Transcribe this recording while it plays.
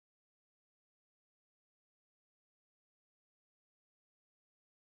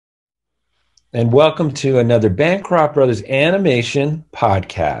And welcome to another Bancroft Brothers animation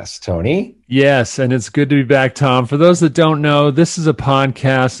podcast, Tony. Yes, and it's good to be back, Tom. For those that don't know, this is a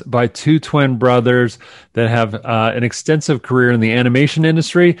podcast by two twin brothers that have an extensive career in the animation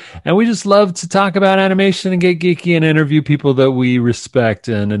industry. And we just love to talk about animation and get geeky and interview people that we respect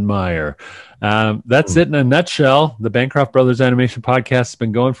and admire. That's it in a nutshell. The Bancroft Brothers Animation Podcast has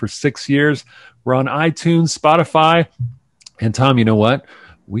been going for 6 years. We're on iTunes, Spotify. And Tom, you know what?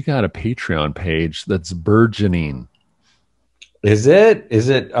 We got a Patreon page that's burgeoning. Is it? Is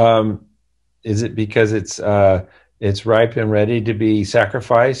it because it's ripe and ready to be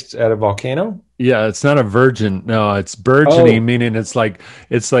sacrificed at a volcano? Yeah, it's not a virgin. No, it's burgeoning, meaning it's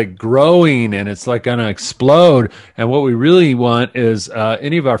like growing and it's like gonna explode. And what we really want is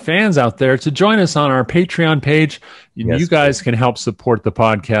any of our fans out there to join us on our Patreon page. Yes, you guys can help support the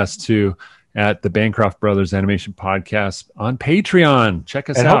podcast too at the Bancroft Brothers Animation Podcast on Patreon. Check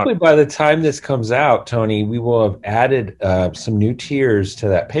us and out. hopefully by the time this comes out, Tony, we will have added some new tiers to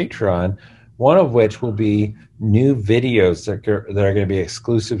that Patreon, one of which will be new videos that are going to be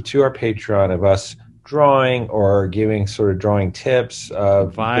exclusive to our Patreon of us drawing or giving sort of drawing tips,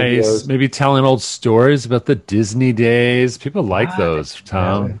 Advice, videos. maybe telling old stories about the Disney days. People like those,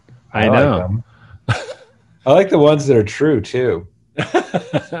 Tom. Yeah, I know. I like the ones that are true too.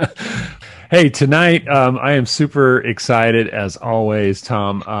 Hey, tonight I am super excited as always,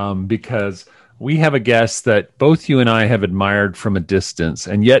 Tom, because we have a guest that both you and I have admired from a distance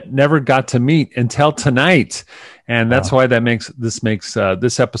and yet never got to meet until tonight. And that's why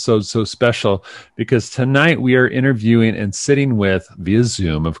this episode so special, because tonight we are interviewing and sitting with, via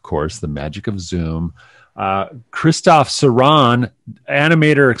Zoom, of course, the magic of Zoom, Kristof Serrand,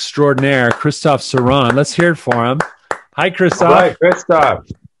 animator extraordinaire, Kristof Serrand. Let's hear it for him. Hi, Kristof. All right,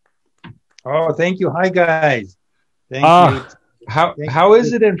 Kristof. Oh, thank you. Hi, guys. Thank you. How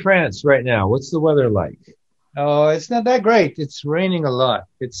is it in France right now? What's the weather like? Oh, it's not that great. It's raining a lot.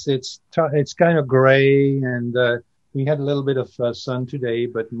 It's kind of gray, and we had a little bit of sun today,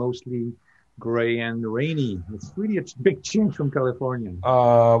 but mostly gray and rainy. It's really a big change from California.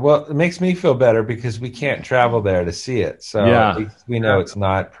 Well, it makes me feel better because we can't travel there to see it. So Yeah. at least we know it's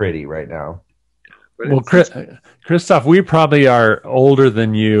not pretty right now. Well, Kristof, we probably are older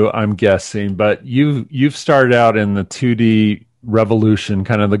than you, I'm guessing, but you've started out in the 2D revolution,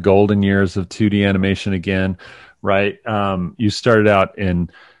 kind of the golden years of 2D animation again, right? You started out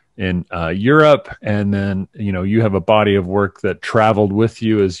in Europe, and then you have a body of work that traveled with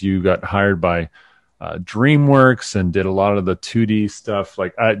you as you got hired by DreamWorks and did a lot of the 2D stuff.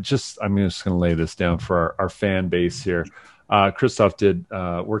 I'm just going to lay this down for our fan base here.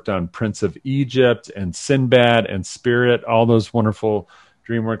 Kristof worked on Prince of Egypt and Sinbad and Spirit, all those wonderful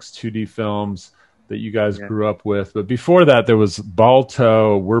DreamWorks 2D films that you guys grew up with. But before that, there was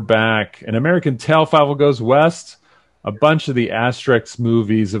Balto, We're Back, An American Tail, Five Goes West, a bunch of the Asterix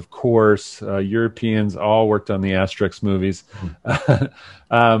movies, of course. Europeans all worked on the Asterix movies. Did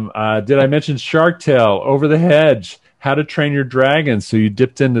I mention Shark Tale, Over the Hedge, How to Train Your Dragon? So you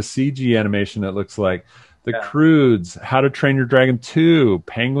dipped into CG animation, it looks like. The Croods, How to Train Your Dragon 2,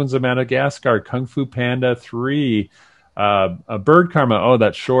 Penguins of Madagascar, Kung Fu Panda 3, Bird Karma. Oh,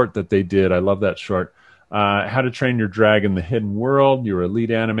 that short that they did. I love that short. How to Train Your Dragon, The Hidden World. You were a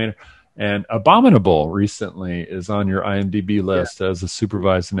lead animator. And Abominable recently is on your IMDb list as a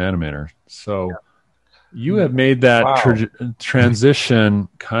supervising animator. So you have made that transition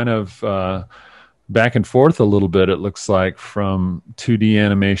kind of back and forth a little bit, it looks like, from 2D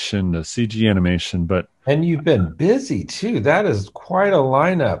animation to CG animation. And you've been busy too. That is quite a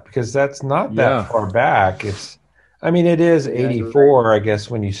lineup, because that's not that far back. It is 84, I guess,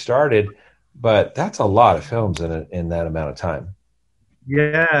 when you started, but that's a lot of films in that amount of time.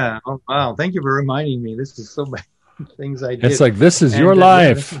 Yeah. Oh, wow. Thank you for reminding me. This is so many things I did. It's like, this is your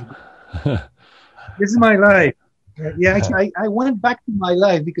life. This is my life. Yeah, actually, I went back to my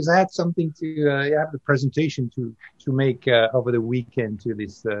life because I had something to have the presentation to make over the weekend to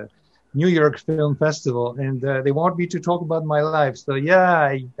this New York Film Festival, and they want me to talk about my life. So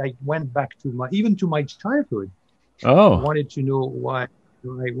I went back to my childhood. Oh, I wanted to know why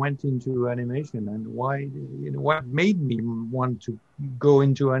I went into animation and why what made me want to go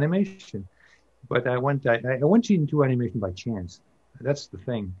into animation. But I went into animation by chance. That's the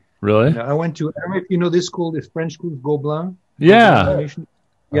thing. Really? I went to, I don't know if you know this school, this French school, Gobelin. Yeah. Animation.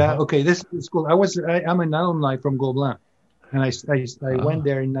 Yeah. Okay. This school. I'm an alumni from Gobelin, and I went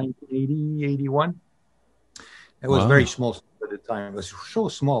there in 1980, 81. It was very small at the time. It was so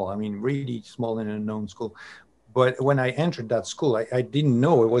small. I mean, really small in an unknown school. But when I entered that school, I didn't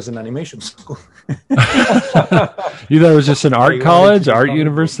know it was an animation school. You thought it was just an art college, art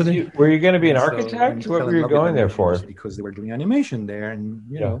university? Were you going to be an And architect? so, What fell were in you love with going there animation for? just because they were doing animation there, and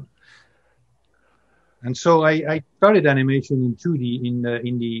you Yeah. know. And so I started animation in 2D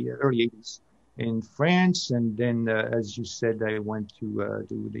in the early 80s in France, and then as you said, I went to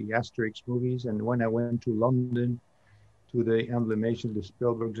do the Asterix movies, and when I went to London to the Animation, the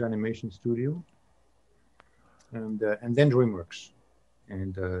Spielberg's animation studio, and then DreamWorks,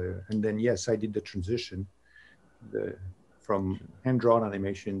 and then yes, I did the transition from hand-drawn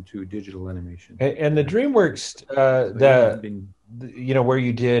animation to digital animation. And the DreamWorks, So, yeah, I've been you know, where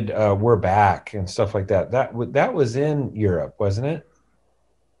you did We're Back and stuff like that. That was in Europe, wasn't it?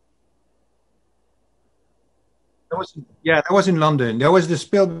 that was in London. That was the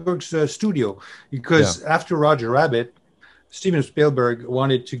Spielberg's studio, because after Roger Rabbit, Steven Spielberg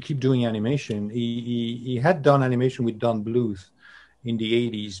wanted to keep doing animation. He had done animation with Don Bluth in the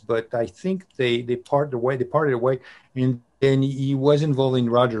 80s, but I think they parted away, and then he was involved in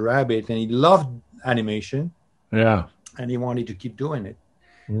Roger Rabbit, and he loved animation. Yeah. And he wanted to keep doing it.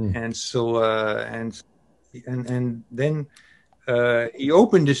 Mm. And so and then he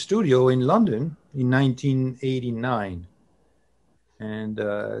opened the studio in London in 1989, and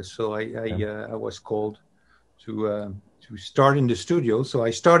so I was called to start in the studio. So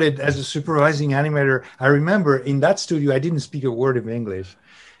I started as a supervising animator. I remember in that studio I didn't speak a word of English,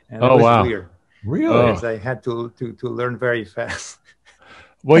 and it was weird. Really? Because I had to learn very fast.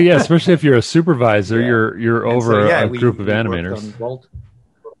 Well, yeah, especially if you're a supervisor, you're over a group of animators.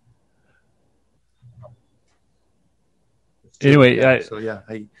 Anyway,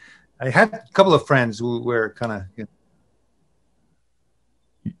 I had a couple of friends who were kind of.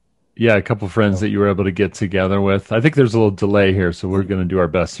 Yeah, a couple of friends that you were able to get together with. I think there's a little delay here, so we're going to do our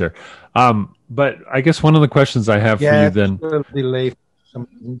best here. But I guess one of the questions I have for you then. Delay.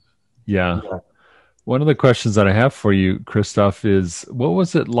 Yeah. One of the questions that I have for you, Kristof, is what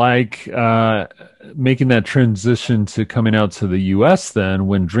was it like making that transition to coming out to the U.S. then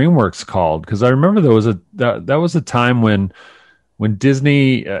when DreamWorks called? Because I remember that was a time when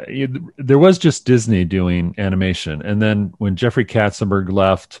Disney, there was just Disney doing animation. And then when Jeffrey Katzenberg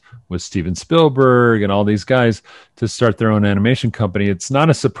left with Steven Spielberg and all these guys to start their own animation company, it's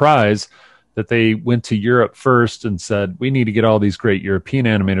not a surprise that they went to Europe first and said, we need to get all these great European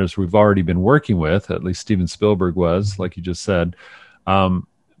animators we've already been working with, at least Steven Spielberg was, like you just said. And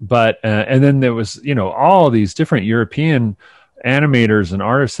then there was, all these different European animators and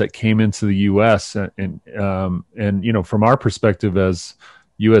artists that came into the U.S. and from our perspective as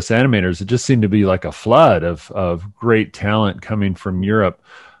U.S. animators, it just seemed to be like a flood of great talent coming from Europe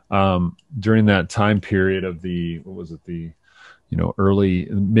during that time period of the early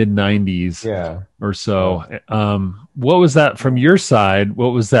mid 90s or so. What was that from your side?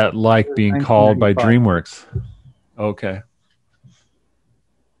 What was that like being called by DreamWorks? Okay.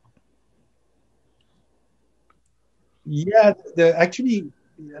 Yeah,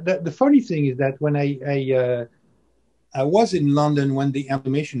 the funny thing is that when I was in London when the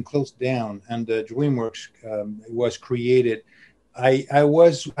animation closed down and the DreamWorks was created, I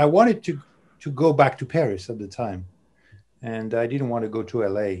wanted to go back to Paris at the time, and I didn't want to go to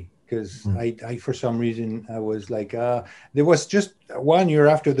LA because I for some reason I was like there was just 1 year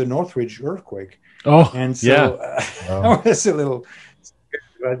after the Northridge earthquake, and so I was a little scared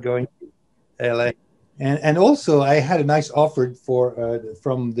about going to LA. And also, I had a nice offer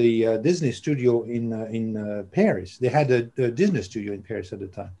from the Disney studio in Paris. They had a Disney studio in Paris at the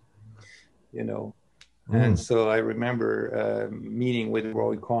time, And so I remember meeting with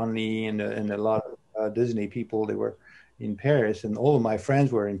Roy Conley and a lot of Disney people. They were in Paris, and all of my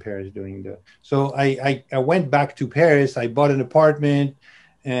friends were in Paris doing that. So I went back to Paris. I bought an apartment,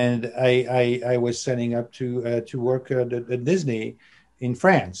 and I was setting up to work at Disney in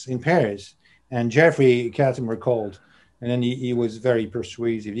France, in Paris. And Jeffrey Katzenberg called, and then he was very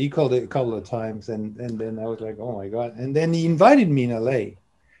persuasive. He called it a couple of times, and then I was like, oh my God. And then he invited me in LA.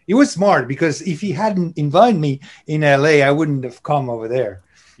 He was smart, because if he hadn't invited me in LA, I wouldn't have come over there.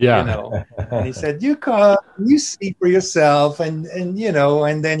 Yeah. And he said, you come, you see for yourself. And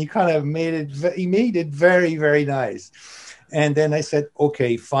then he kind of made it very, very nice. And then I said,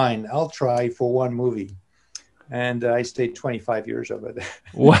 okay, fine, I'll try for one movie. And I stayed 25 years of it.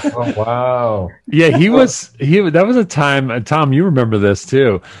 Wow. Oh, wow. Yeah, that was a time, Tom, you remember this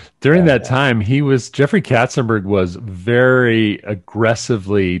too. During that time, Jeffrey Katzenberg was very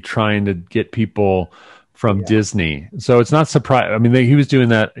aggressively trying to get people from Disney. So it's not surprising. I mean, he was doing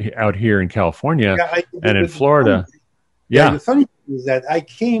that out here in California and in Florida. The funny thing is that I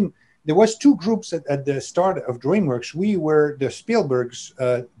came there was two groups at the start of DreamWorks. We were the Spielberg's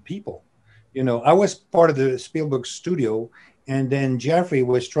people. You know, I was part of the Spielberg studio, and then Jeffrey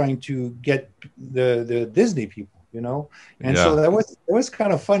was trying to get the Disney people. You know, and so Yeah. that was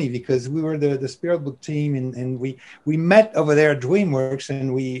kind of funny because we were the Spielberg team, and we met over there at DreamWorks,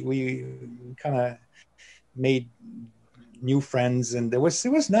 and we kind of made new friends, and it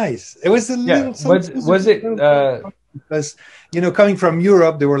was nice. It was a Yeah. little Was it? because coming from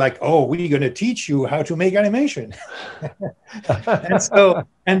Europe, they were like, "Oh, we're going to teach you how to make animation."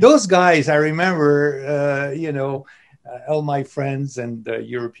 And those guys, I remember, all my friends and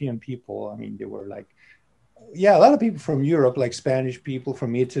European people. I mean, they were like, yeah, a lot of people from Europe, like Spanish people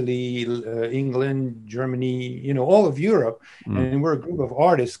from Italy, England, Germany, all of Europe, and we're a group of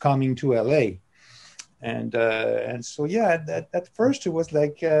artists coming to LA. And so yeah, at first it was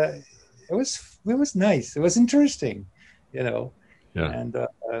like it was nice. It was interesting, you know. Yeah. And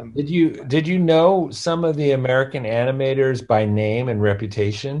Did you know some of the American animators by name and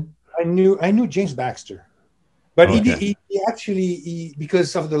reputation? I knew James Baxter, but Okay. he actually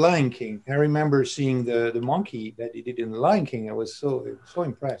because of the Lion King. I remember seeing the monkey that he did in the Lion King. I was so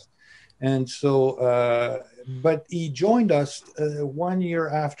impressed. And so, but he joined us 1 year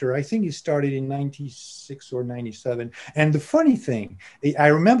after. I think he started in '96 or '97. And the funny thing, I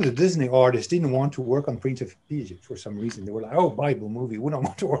remember the Disney artists didn't want to work on Prince of Egypt for some reason. They were like, "Oh, Bible movie. We don't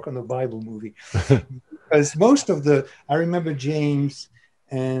want to work on the Bible movie," because I remember James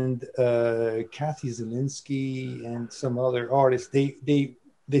and Kathy Zielinski and some other artists.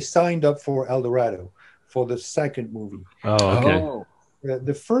 They signed up for El Dorado for the second movie. Oh, okay. Oh,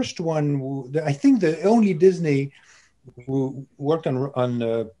 The first one, I think the only Disney who worked on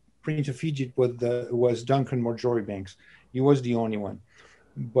Prince of Egypt was Duncan Marjoribanks. He was the only one.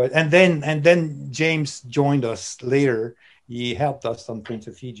 But and then James joined us later. He helped us on Prince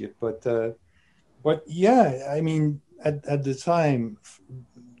of Egypt. But yeah, I mean, at the time,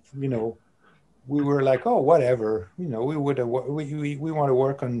 you know, we were like, oh, whatever. You know, we want to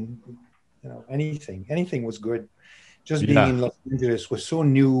work on, anything. Anything was good. Just being Yeah. in Los Angeles was so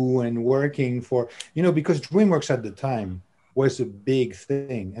new, and working for, because DreamWorks at the time was a big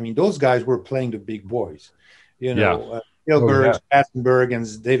thing. I mean, those guys were playing the big boys, Yeah. oh Spielberg, yeah. Katzenberg, and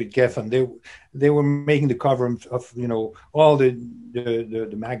David Geffen. They were making the cover of all the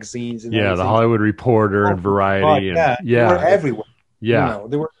magazines and Yeah. The everything. Hollywood Reporter and Oh my God, Variety and yeah, they were yeah. everywhere. Yeah.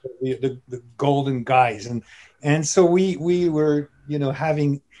 They were the golden guys, and so we were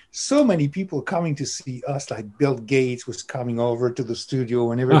having so many people coming to see us. Like Bill Gates was coming over to the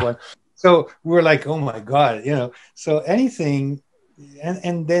studio, and everyone. So we were like, oh my God, So anything,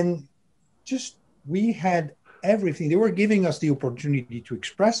 and then just we had everything. They were giving us the opportunity to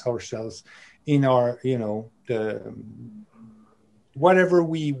express ourselves in our the whatever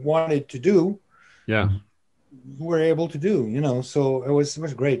we wanted to do. Yeah. We were able to do, so it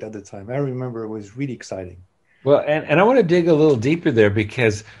was great at the time. I remember it was really exciting. Well, and I want to dig a little deeper there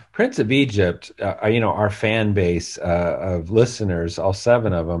because Prince of Egypt, our fan base of listeners, all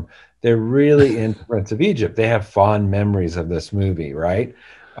seven of them, they're really into Prince of Egypt. They have fond memories of this movie, right?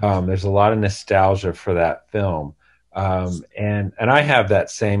 There's a lot of nostalgia for that film. And I have that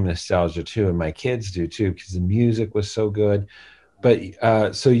same nostalgia too, and my kids do too, because the music was so good.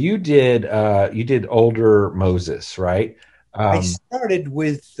 But so you did older Moses, right? I Um, started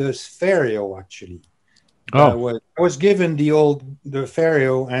with the Pharaoh actually. I Oh, was given the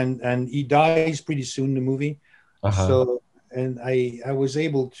Pharaoh, and he dies pretty soon in the movie. uh-huh. So, and I was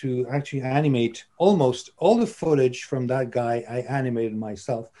able to actually animate almost all the footage from that guy. I animated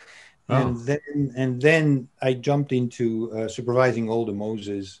myself, oh, and then I jumped into supervising all the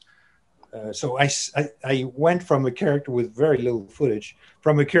Moses. So I went from a character with very little footage,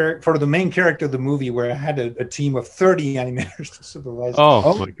 from a character for the main character of the movie, where I had a team of 30 animators to supervise. oh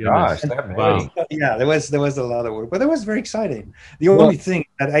Oh my gosh, goodness. And that Wow. many. yeah, there was a lot of work, but it was very exciting. The only Well, thing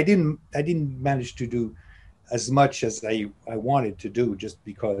that I didn't manage to do as much as I wanted to do, just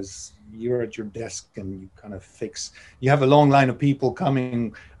because you're at your desk and you kind of fix. You have a long line of people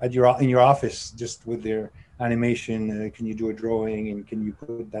coming in your office just with their animation. Can you do a drawing, and can you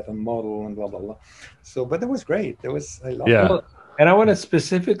put that on model, and blah blah blah. So, but that was great. I loved it. Yeah. well, and I want to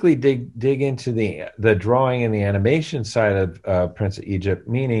specifically dig into the drawing and the animation side of Prince of Egypt,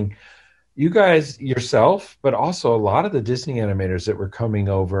 meaning you guys yourself, but also a lot of the Disney animators that were coming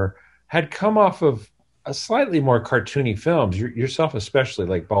over had come off of a slightly more cartoony films, yourself especially,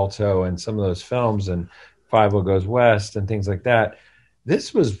 like Balto and some of those films, and Five O Goes West and things like that.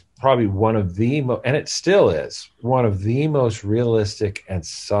 This was probably one of and it still is one of the most realistic and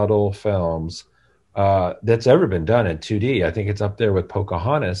subtle films that's ever been done in 2D. I think it's up there with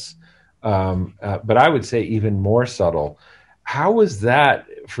Pocahontas. but I would say even more subtle. How was that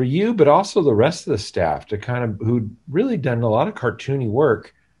for you, but also the rest of the staff to kind of who'd really done a lot of cartoony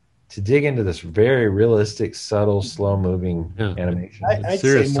work to dig into this very realistic, subtle, slow moving Yeah. animation? It's a I'd say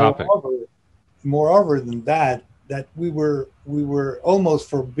serious topic. moreover than that, we were almost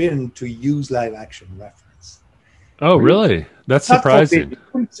forbidden to use live action reference. Oh, really? That's Not surprising.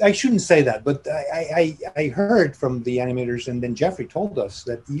 forbidden. I shouldn't say that, but I heard from the animators, and then Jeffrey told us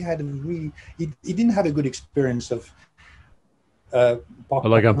that he didn't have a good experience of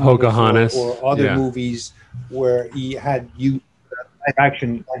Like on Pocahontas or other movies where he had used live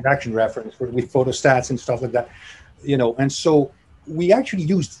action reference with photostats and stuff like that, and so we actually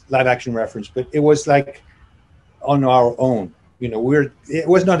used live action reference, but it was like on our own. It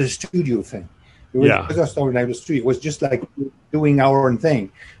was not a studio thing. It was just our studio. It was just like doing our own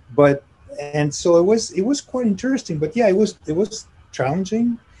thing, and so it was quite interesting. But yeah, it was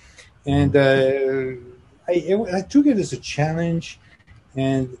challenging, and I took it as a challenge.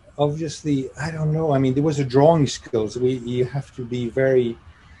 And obviously, I don't know. I mean, there was a drawing skills. You have to be very.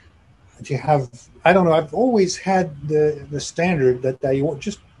 You have. I don't know. I've always had the standard that I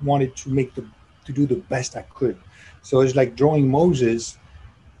just wanted to do the best I could. So it's like drawing Moses,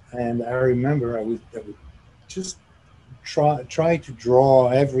 and I remember I would just try to draw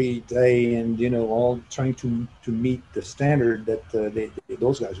every day, and all trying to meet the standard that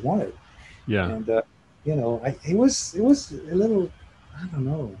those guys wanted. Yeah. And it was a little. I don't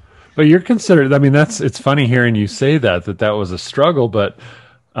know. But you're considered. I mean, it's funny hearing you say that was a struggle, but.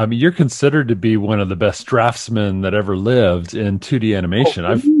 I mean, you're considered to be one of the best draftsmen that ever lived in 2D animation.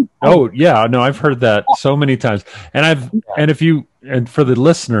 I've heard that so many times. And for the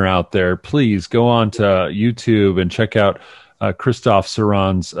listener out there, please go on to YouTube and check out Kristof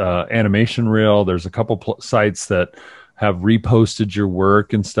Serrand's animation reel. There's a couple sites that have reposted your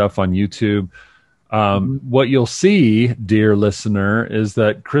work and stuff on YouTube. What you'll see, dear listener, is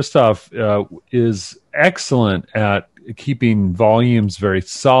that Kristof is excellent at keeping volumes very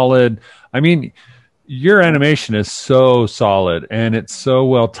solid. I mean, your animation is so solid and it's so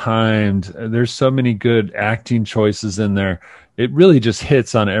well timed. There's so many good acting choices in there. It really just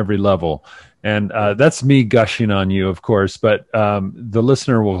hits on every level. And that's me gushing on you, of course, but the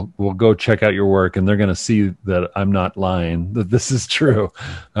listener will go check out your work and they're going to see that I'm not lying, that this is true.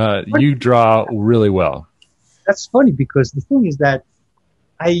 You draw really well. That's funny because the thing is that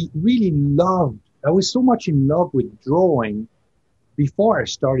I was so much in love with drawing before I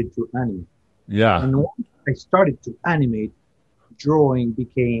started to animate. Yeah. And once I started to animate, drawing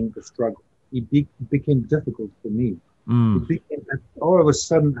became a struggle. It became difficult for me. All of a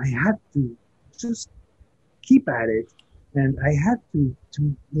sudden, I had to just keep at it, and I had to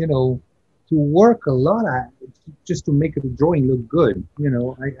work a lot at it just to make the drawing look good.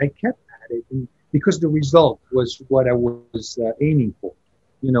 I kept at it because the result was what I was aiming for.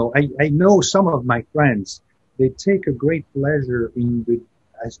 I know some of my friends, they take a great pleasure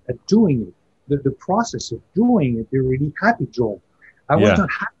at doing it. The process of doing it, they're really happy drawing. I was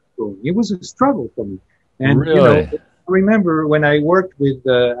not happy drawing. It was a struggle for me. And, really? I remember when I worked with,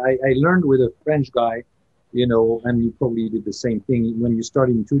 I learned with a French guy, and you probably did the same thing. When you start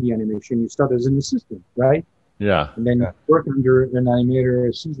in 2D animation, you start as an assistant, right? Yeah. And then you work under an animator,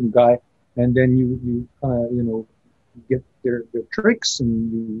 a seasoned guy, and then you get their tricks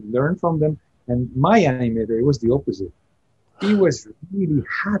and you learn from them. And my animator, it was the opposite. He was really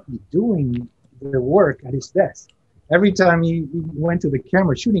happy doing the work at his desk. Every time he went to the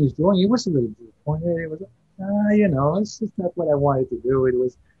camera shooting his drawing, he was a little disappointed. It was it's just not what I wanted to do.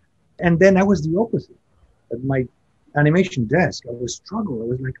 And then I was the opposite. At my animation desk, I was struggling. I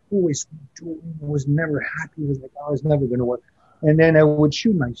was like always doing. I was never happy. I was like, it's never going to work. And then I would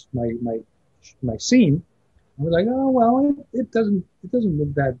shoot my scene. I was like, it doesn't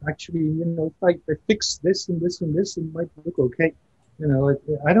look that. Actually, if I fix this and this and this, it might look okay.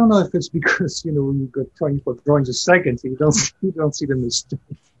 I don't know if it's because when you go trying for drawings a second, you don't see the mistakes.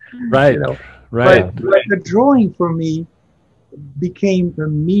 Right. Right. But the drawing for me became a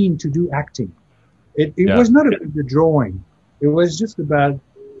mean to do acting. It was not about the drawing. It was just about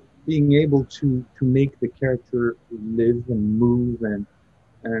being able to make the character live and move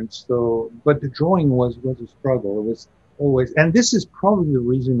and so, but the drawing was a struggle. It was always, and this is probably the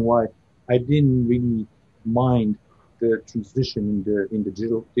reason why I didn't really mind the transition in the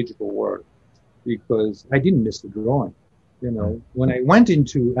digital world, because I didn't miss the drawing. When I went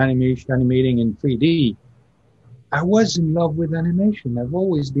into animating in 3D, I was in love with animation. I've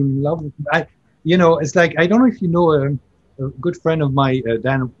always been in love with it's like, I don't know if you know a good friend of mine,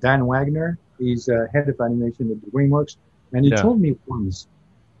 Dan Wagner. He's head of animation at DreamWorks, and he told me once,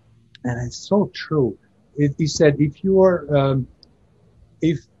 And it's so true. He said, if you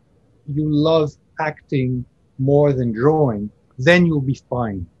love acting more than drawing, then you'll be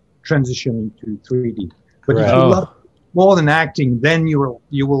fine transitioning to 3D. But if Correct. you love Oh, more than acting, then you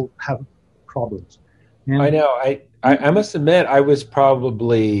will have problems. I And know. I must admit I was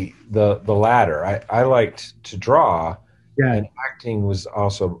probably the latter. I liked to draw, yeah, and acting was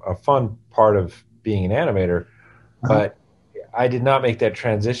also a fun part of being an animator, uh-huh. but I did not make that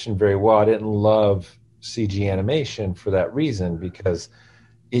transition very well. I didn't love CG animation for that reason because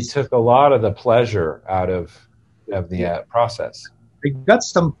it took a lot of the pleasure out of the process. I got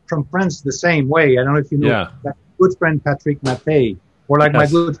some from friends the same way. I don't know if you know yeah. that good friend Patrick Mattei, or like my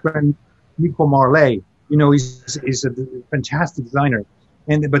Yes. good friend Nico Marley. You know, he's a fantastic designer,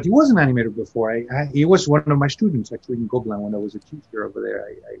 and but he was an animator before. He was one of my students actually in Gobelin when I was a teacher over there.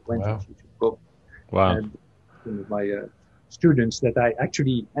 I went to Wow. teach in Gobelin, Wow. and one of my students that I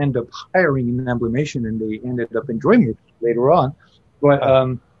actually ended up hiring in Emblemation, and they ended up in DreamWorks later on. But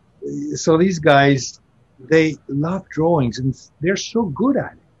Huh. so these guys, they love drawings and they're so good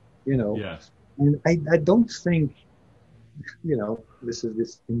at it, you know. Yeah. And I don't think, you know, this is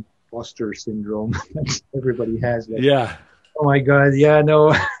this imposter syndrome that everybody has. Like, Yeah. oh my God, yeah,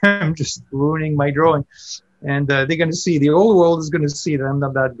 no, I'm just ruining my drawing. And they're going to see, the whole world is going to see that I'm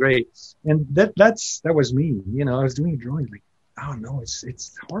not that great. And that was me, you know, I was doing drawings like, oh no,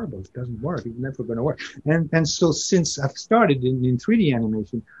 it's horrible. It doesn't work. It's never going to work. And so since I've started in 3D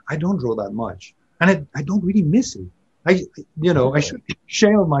animation, I don't draw that much. And I don't really miss it. You know, I Really? should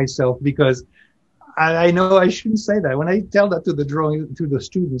shame myself because I know I shouldn't say that. When I tell that to the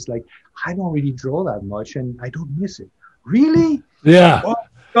students, like, I don't really draw that much and I don't miss it. Really? Yeah. Oh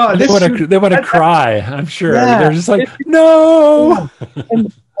God, They this want to should, they want to that, cry, I'm sure. yeah. They're just like, Yeah. no.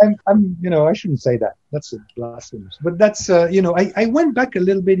 And you know, I shouldn't say that. That's a blasphemous. But that's, you know, I went back a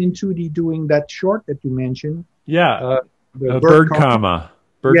little bit in 2D doing that short that you mentioned, Yeah. uh, the bird Bird karma. karma.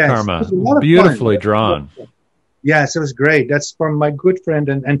 Bird Yes, it karma. was a lot of Beautifully fun. drawn. Yes, it was great. That's from my good friend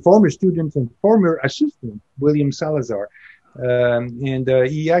and former student and former assistant, William Salazar. And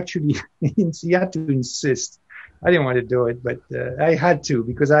he actually, he had to insist. I didn't want to do it, but I had to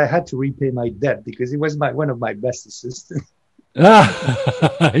because I had to repay my debt because he was one of my best assistants.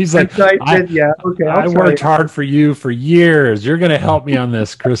 He's And like, so I I said, yeah, okay, I'll I try worked it. hard for you for years. You're going to help me on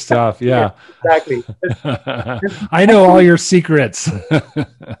this, Kristof. Yeah, Yeah. exactly. I know all Actually, your secrets.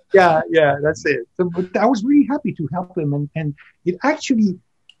 yeah, that's it. So, but I was really happy to help him, and it actually,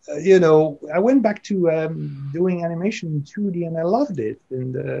 you know, I went back to doing animation in 2D, and I loved it.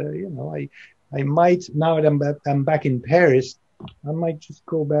 And you know, I might now that I'm back in Paris, I might just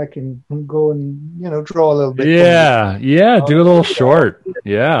go back and go and you know draw a little bit for my. Yeah. Yeah. Oh, Do a little short.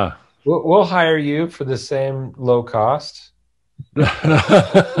 Yeah. we'll hire you for the same low cost.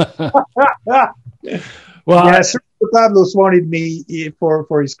 Well, Yeah, Sir Pablos wanted me for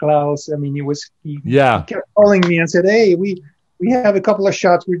his class. I mean, he yeah. kept calling me and said, "Hey, we have a couple of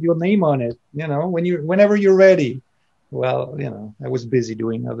shots with your name on it. You know, whenever you're ready." Well, you know, I was busy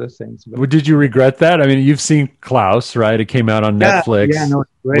doing other things, but Well, did you regret that? I mean, you've seen Klaus, right? It came out on yeah, Netflix. no, it's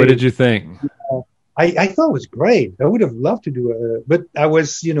What did great. you think? I thought it was great. I would have loved to do it, but I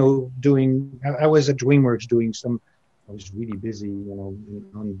was, you know, I was at DreamWorks doing some. I was really busy, you know,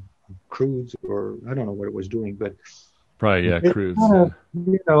 on cruise or I don't know what it was doing, but Probably, yeah, it Cruise. kind of,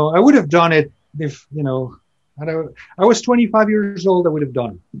 you know, I would have done it if, you know, I was 25 years old. I would have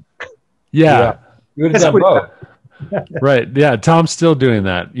done it. Yeah, You would have Let's done put it both. right. Yeah, Tom's still doing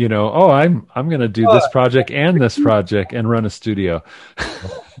that. You know, oh, I'm going to do this project and this project and run a studio.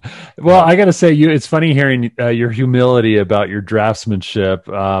 Well, I got to say, it's funny hearing your humility about your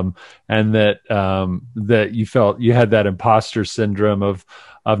draftsmanship, and that you felt you had that imposter syndrome of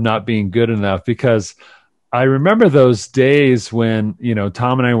not being good enough. Because I remember those days when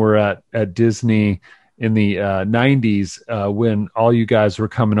Tom and I were at Disney in the 90s, when all you guys were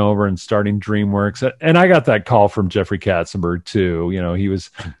coming over and starting DreamWorks, and I got that call from Jeffrey Katzenberg too. He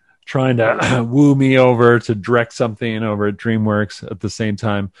was trying to woo me over to direct something over at DreamWorks at the same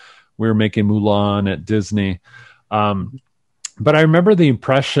time we were making Mulan at Disney. But I remember the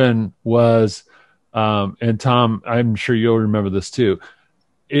impression was, and Tom, I'm sure you'll remember this too.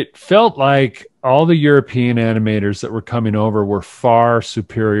 It felt like all the European animators that were coming over were far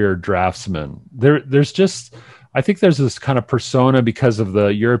superior draftsmen. There's just, I think there's this kind of persona because of the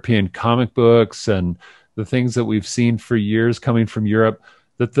European comic books and the things that we've seen for years coming from Europe,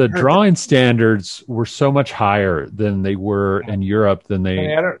 that the drawing standards were so much higher than they were in Europe than they.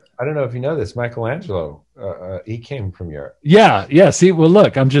 Hey, I don't know if you know this. Michelangelo, he came from Europe. Yeah. See, well,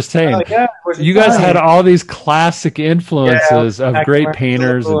 look, I'm just saying. Yeah, was you guys had Italian. all these classic Yeah, influences of great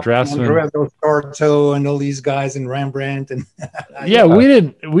painters and Bancroft and draftsmen. Andrea del Sarto and all these guys and Rembrandt and Yeah, yeah.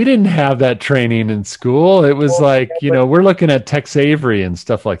 we didn't have that training in school. It was Well, like, but we're looking at Tex Avery and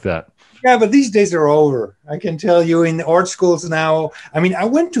stuff like that. yeah, but these days are over. I can tell you in art schools now. I mean, I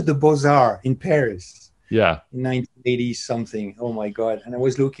went to the Beaux-Arts in Paris Yeah. in 1980 something. Oh my God. And I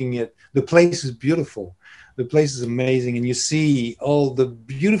was looking at the place is beautiful. The place is amazing. And you see all the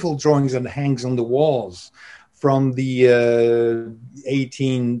beautiful drawings that hangs on the walls from the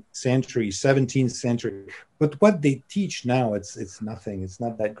 18th century, 17th century. But what they teach now, it's nothing. It's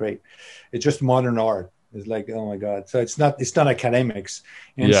not that great. It's just modern art. It's like, oh my God. So it's not academics.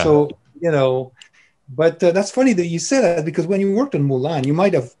 And Yeah. so, but that's funny that you said that because when you worked on Mulan, you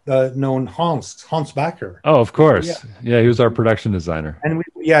might have known Hans Backer. Oh, of Yeah, course. Yeah, he was our production designer and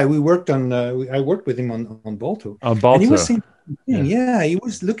we worked on. I worked with him on Balto, on and he was Balto. saying the same thing. Yeah. Yeah, he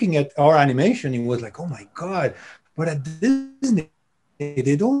was looking at our animation. He was like, "Oh my God!" But at Disney,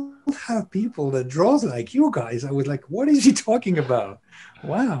 they don't have people that draws like you guys. I was like, "What is he talking about?"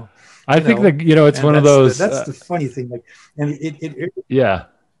 Wow, I you think know. that, it's And one of that's the those, that's the funny thing. Like, and it yeah,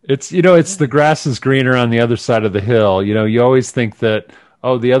 it's the grass is greener on the other side of the hill. You always think that,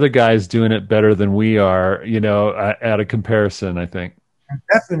 oh, the other guy's doing it better than we are, at a comparison, I think.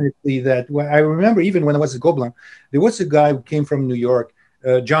 definitely that. I remember even when I was at Gobelin, there was a guy who came from New York,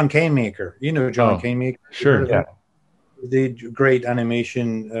 John Canemaker. You know John Oh, Canemaker? You heard sure. of Yeah. him? The great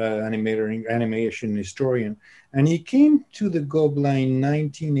animator, animation historian, and he came to the Gobelin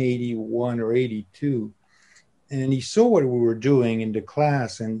 1981 or 82, and he saw what we were doing in the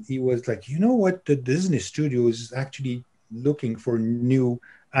class, and he was like, you know what, the Disney studio is actually looking for new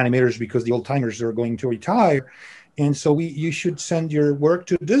animators because the old timers are going to retire, and so you should send your work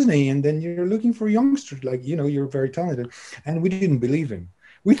to Disney, and then you're looking for youngsters, like, you're very talented. And we didn't believe him.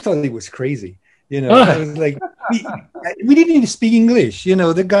 We thought he was crazy. I was like, we didn't even speak English.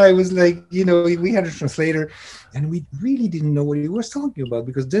 The guy was like, we had a translator, and we really didn't know what he was talking about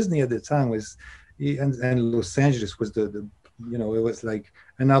because Disney at the time was, and Los Angeles was it was like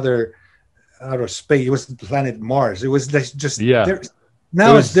another outer space. It was the planet Mars. It was like just Yeah. there. It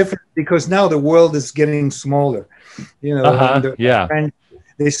Now it's was, different because now the world is getting smaller, and the yeah. French,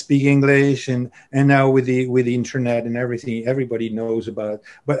 they speak English, and now with the internet and everything, everybody knows about it.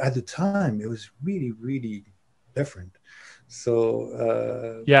 But at the time, it was really, really different.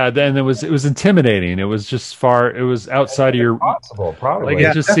 So Yeah, then it was intimidating. It was just it was outside of your, Impossible, like, probably. it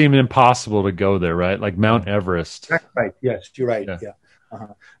yeah, just seemed impossible to go there, right? Like Mount Everest. that's right. Yes, you're right. Yeah. Yeah.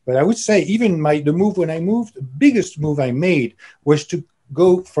 But I would say even the move when I moved, the biggest move I made was to go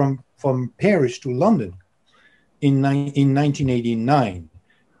from Paris to London in 1989,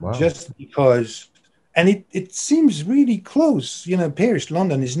 Wow. just because, and it seems really close. Paris,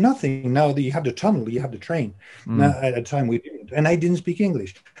 London is nothing now that you have the tunnel, you have the train. Now, Mm. at a time we didn't, and I didn't speak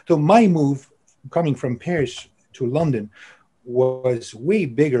English. So my move coming from Paris to London was way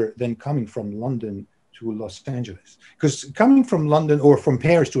bigger than coming from London to Los Angeles. Because coming from London or from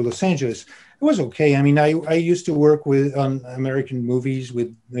Paris to Los Angeles, it was okay. I mean, I used to work on American movies with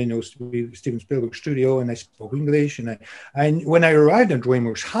Steven Spielberg studio, and I spoke English. And when I arrived at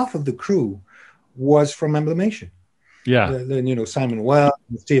DreamWorks, half of the crew was from Emblemation. Yeah. Simon Wells,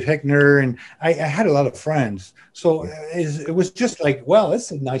 and Steve Heckner, and I had a lot of friends. So it was just like, well,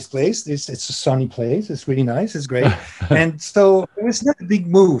 it's a nice place. It's a sunny place. It's really nice. It's great. And so it was not a big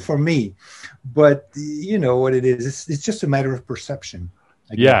move for me, but you know what it is. It's just a matter of perception,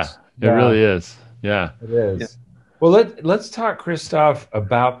 I Yeah, guess. it really is. Yeah. It is. Yeah. Well, let's talk, Kristof,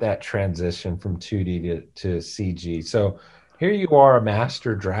 about that transition from 2D to CG. So here you are, a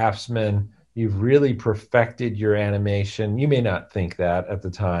master draftsman. You've really perfected your animation. You may not think that at the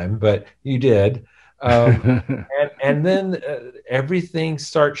time, but you did. And then everything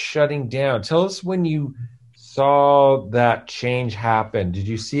starts shutting down. Tell us when you saw that change happen. Did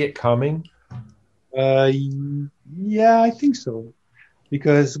you see it coming? Uh, yeah, I think so.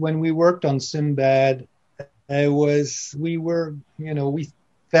 Because when we worked on Sinbad, we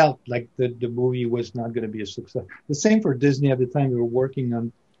felt like the movie was not going to be a success. The same for Disney at the time. We were working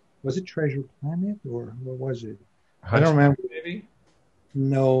on, was it Treasure Planet or what was it? I don't remember. Maybe.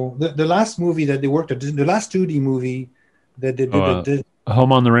 No, the last movie that they worked on, the last 2D movie that they Oh, did,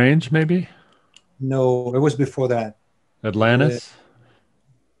 Home on the Range, maybe no, it was before that. Uh, Atlantis.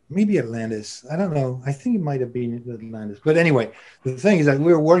 Maybe Atlantis. I don't know. I think it might have been Atlantis. But anyway, the thing is that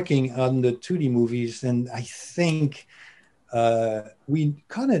we were working on the 2D movies, and I think we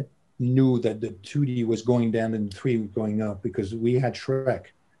kind of knew that the 2D was going down and the 3D was going up because we had Shrek,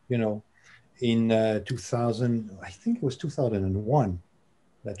 in 2000. I think it was 2001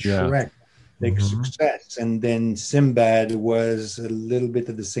 that Yeah. Shrek big Mhm. success. And then Sinbad was a little bit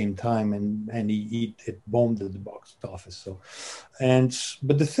at the same time, and it bombed at the box office. So,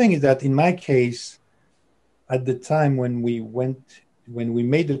 but the thing is that in my case, at the time when we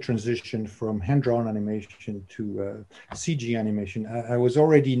made the transition from hand-drawn animation to CG animation, I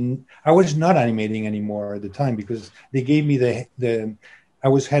was not animating anymore at the time, because they gave me the I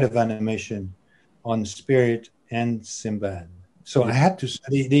was head of animation on Spirit and Sinbad. So I had to,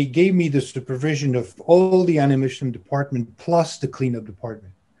 they gave me the supervision of all the animation department plus the cleanup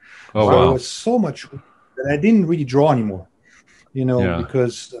department. Oh, So it wow. was so much that I didn't really draw anymore, Yeah.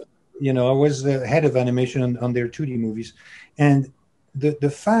 because, I was the head of animation on their 2D movies. And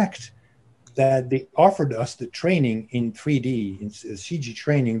the fact that they offered us the training in 3D, in CG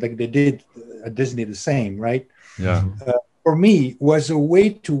training, like they did at Disney, the same, right? Yeah. For me, was a way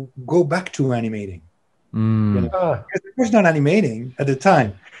to go back to animating. Mm. Because I was not animating at the time.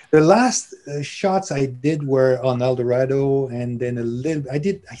 The last shots I did were on El Dorado, and then I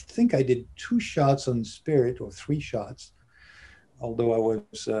think I did 2 shots on Spirit, or 3 shots. Although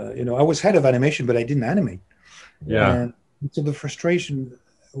I was head of animation, but I didn't animate. Yeah. And so the frustration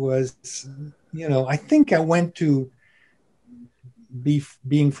was, I think I went to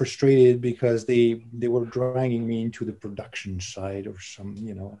being frustrated because they were dragging me into the production side or some,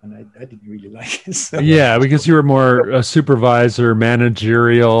 and I didn't really like it. So, Yeah, because you were more a supervisor,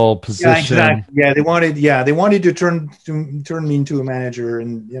 managerial yeah, position. exactly. They wanted to turn me into a manager,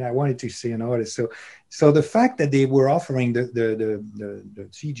 and I wanted to see an artist. So the fact that they were offering the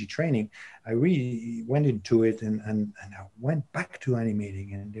CG training, I really went into it, and I went back to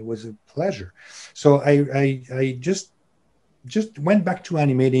animating, and it was a pleasure. So I just went back to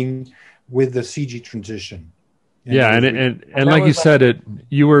animating with the CG transition, and it Yeah, was and really. and That like you was said,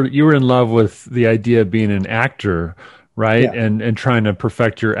 you were in love with the idea of being an actor, right? Yeah. And trying to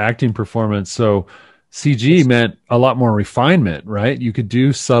perfect your acting performance. So CG Yes. meant a lot more refinement, right? You could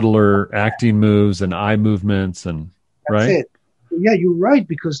do subtler acting moves and eye movements, and That's right? it. Yeah, you're right,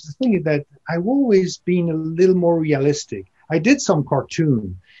 because the thing is that I've always been a little more realistic. I did some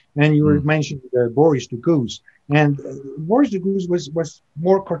cartoon, and you were Mm. mentioning Boris the Goose, and Boris the Goose was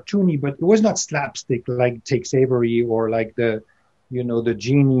more cartoony, but it was not slapstick like Takes Avery, or like the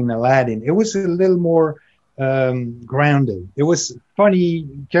genie in Aladdin. It was a little more grounded. It was a funny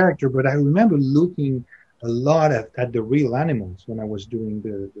character, but I remember looking a lot at the real animals when I was doing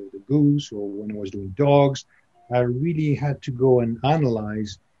the goose, or when I was doing dogs. I really had to go and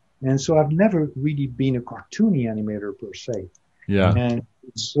analyze. And so I've never really been a cartoony animator per se. Yeah. And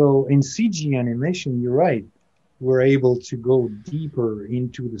so in CG animation, you're right, we're able to go deeper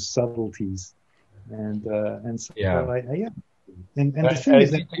into the subtleties. And so yeah. yeah. And the thing I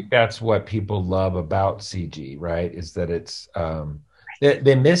is do that, think that's what people love about CG, right? Is that it's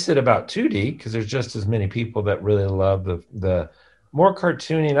they miss it about 2D because there's just as many people that really love the more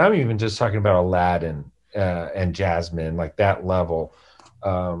cartoony. And I'm even just talking about Aladdin and Jasmine, like that level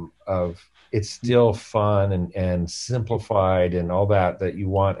of it's still fun and simplified and all that you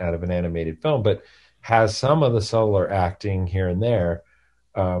want out of an animated film, but has some of the subtler acting here and there.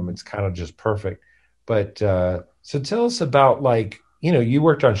 It's kind of just perfect. But so tell us about, like, you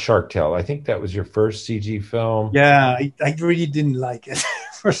worked on Shark Tale. I think that was your first CG film. yeah, I really didn't like it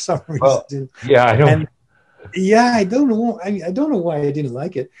for some Well, reason. yeah, I And don't. yeah, I don't know. I don't know why I didn't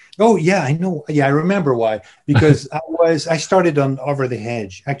like it. Oh yeah, I know. Yeah, I remember why. Because I started on Over the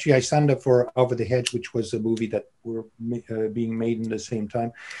Hedge. Actually, I signed up for Over the Hedge, which was a movie that were being made in the same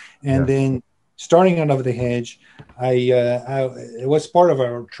time. And Yeah. then starting on Over the Hedge, it was part of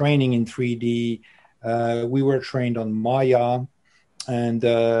our training in 3D. We were trained on Maya, and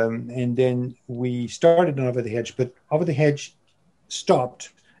then we started on Over the Hedge, but Over the Hedge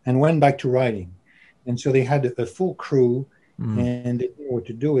stopped and went back to writing. And so they had a full crew, Mm. and they didn't know what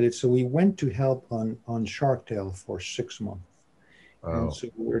to do with it. So we went to help on Shark Tale for 6 months. And Oh, so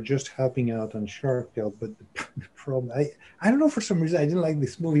we were just helping out on Shark Tale. But the problem, I don't know, for some reason, I didn't like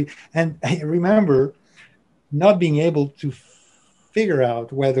this movie. And I remember not being able to figure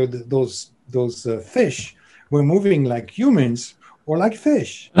out whether those fish were moving like humans or like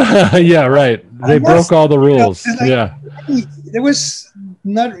fish. Yeah, right. I They broke was, all the rules. it's like, Yeah. there was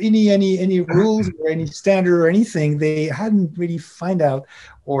not any rules or any standard or anything. They hadn't really find out,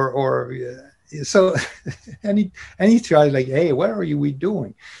 or so any tried, like, hey, what are we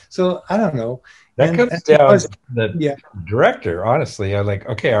doing? So I don't know. that And comes down because, to the yeah, director. Honestly, I'm like,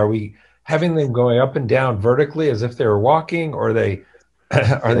 okay, are we having them going up and down vertically as if they were walking, or are they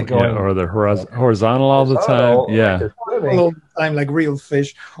are they Yeah, going or they're horizontal all the time. horizontal, like Yeah. they're swimming? all the time, like real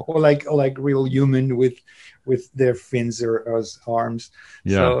fish, or like real human with their fins or as arms.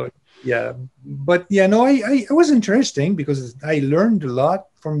 Yeah. So yeah. But yeah, no, it was interesting because I learned a lot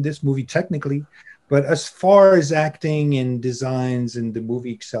from this movie technically. But as far as acting and designs and the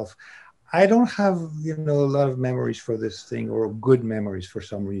movie itself, I don't have, a lot of memories for this thing or good memories for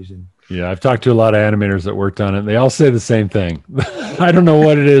some reason. Yeah, I've talked to a lot of animators that worked on it. And they all say the same thing. I don't know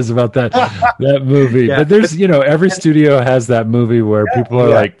what it is about that movie, Yeah, but there's every studio has that movie where people are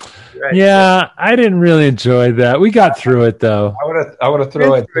Yeah. like, right. "Yeah, I didn't really enjoy that. We got through it though." I want to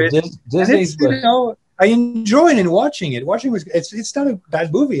throw it. And Disney's it's, I enjoyed it watching it. Watching was it's not a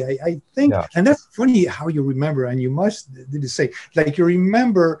bad movie. I think, yeah. and that's funny how you remember, and you must say like you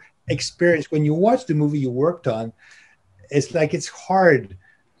remember experience when you watch the movie you worked on. It's like it's hard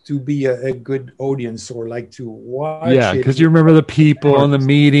to be a good audience or like to watch Yeah, it. because you remember the people and the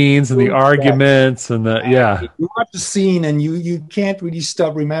meetings and the arguments and the You watch the scene and you can't really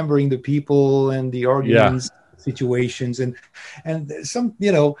stop remembering the people and the yeah. arguments, situations, and some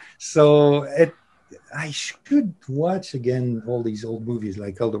so I should watch again all these old movies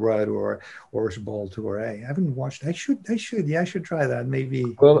like El Dorado or Ball Tour. I haven't watched. I should try that.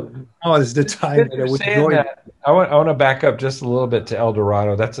 Maybe Well, now is the time that I you're would saying enjoy it. that. I want to back up just a little bit to El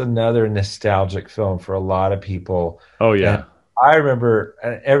Dorado. That's another nostalgic film for a lot of people. Oh And yeah. I remember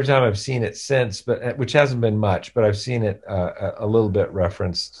every time I've seen it since, but which hasn't been much, but I've seen it a little bit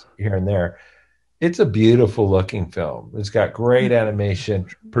referenced here and there. It's a beautiful looking film. It's got great animation,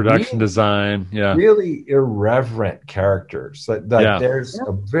 Production design. Yeah. really irreverent characters. Like Yeah. there's a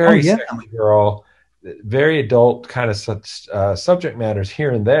Oh very yeah, sexy girl, very adult kind of subject matters here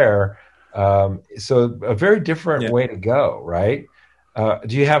and there. So a very different yeah, way to go, right?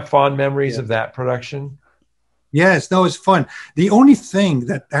 Do you have fond memories yeah. of that production? Yes, no, it's fun. The only thing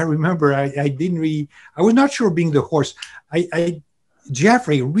that I remember, I didn't really, I was not sure being the horse.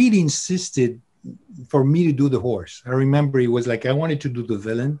 Jeffrey really insisted for me to do the horse. I remember he was like, I wanted to do the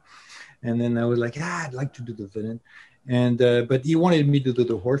villain. And then I was like, I'd like to do the villain. And, but he wanted me to do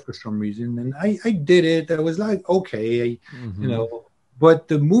the horse for some reason. And I did it. I was like, okay, Mhm. but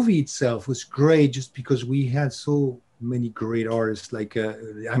the movie itself was great just because we had so many great artists like,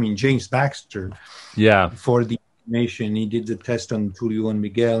 James Baxter Yeah. for the animation. He did the test on Tulio and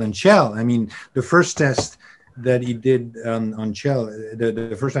Miguel and Shell. I mean, the first test that he did on Shell,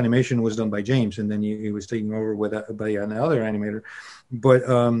 the first animation was done by James, and then he was taken over by another animator. But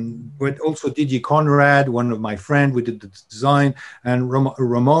also DJ Conrad, one of my friend, we did the design, and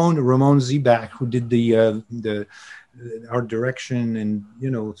Ramon Zebak, who did the art direction, and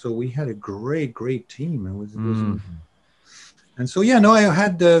so we had a great team. It was and so yeah, no, I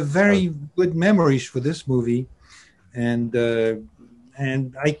had very good memories for this movie, and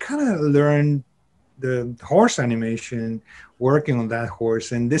I kind of learned the horse animation working on that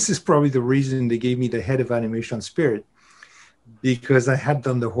horse, and this is probably the reason they gave me the head of animation on Spirit, because I had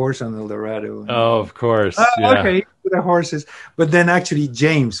done the horse on El Dorado. Oh, of course. Yeah. Okay, the horses, but then actually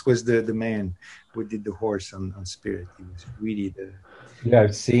James was the man who did the horse on Spirit. He was really the Yeah,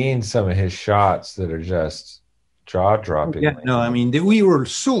 I've seen some of his shots that are just jaw-dropping. yeah. No, I mean we were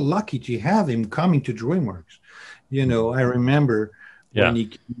so lucky to have him coming to DreamWorks. I remember Yeah. when he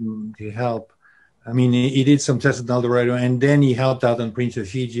came to help. I mean, he did some tests on El Dorado, and then he helped out on Prince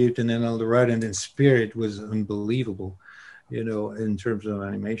of Egypt, and then El Dorado, and then Spirit was unbelievable, in terms of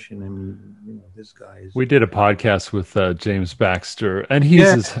animation. I mean, this guy is. We did a podcast with James Baxter, and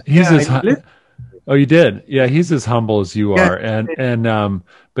oh, you did? Yeah, he's as humble as you are, and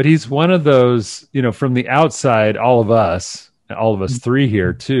but he's one of those, from the outside, all of us three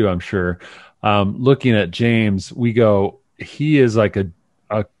here too, I'm sure, looking at James, we go, he is like a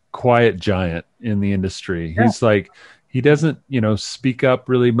quiet giant in the industry. Yeah. He's like, he doesn't, speak up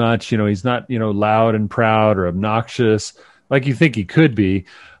really much. He's not, loud and proud or obnoxious like you think he could be.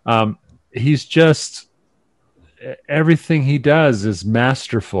 He's just, everything he does is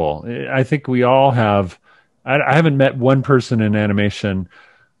masterful. I think we all have, I haven't met one person in animation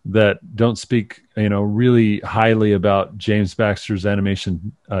that don't speak, really highly about James Baxter's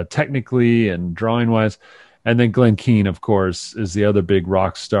animation, technically and drawing wise. And then Glenn Keane, of course, is the other big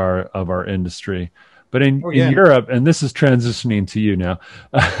rock star of our industry. But in Europe, and this is transitioning to you now,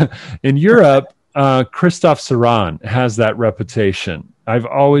 in Europe, Kristof Serrand has that reputation. I've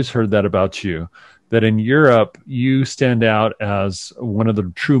always heard that about you, that in Europe, you stand out as one of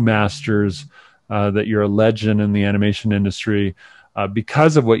the true masters, that you're a legend in the animation industry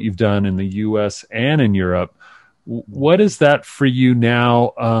because of what you've done in the US and in Europe. What is that for you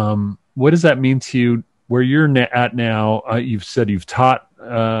now? What does that mean to you? Where you're at now, you've said you've taught,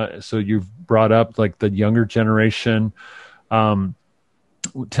 so you've brought up like the younger generation.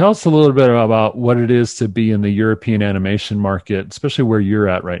 Tell us a little bit about what it is to be in the European animation market, especially where you're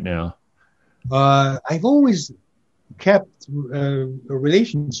at right now. I've always kept a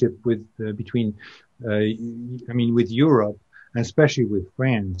relationship with between, I mean, with Europe, and especially with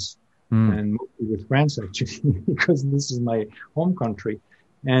France, Mm. and mostly with France actually, because this is my home country.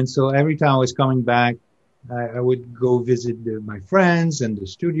 And so every time I was coming back, I would go visit my friends and the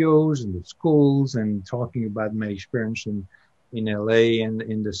studios and the schools and talking about my experience in LA and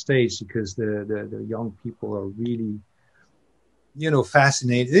in the States, because the young people are really,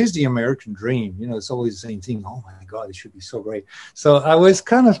 fascinated. It is the American dream. It's always the same thing. Oh my God, it should be so great. So I was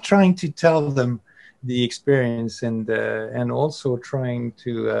kind of trying to tell them the experience, and also trying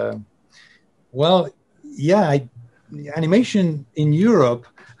to, well, yeah, animation in Europe,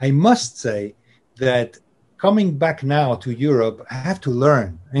 I must say that coming back now to Europe, I have to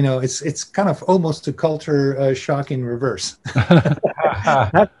learn. It's kind of almost a culture shock in reverse.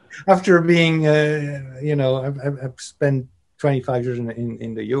 After being, I've spent 25 years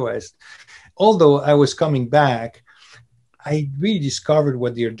in the US. Although I was coming back, I really discovered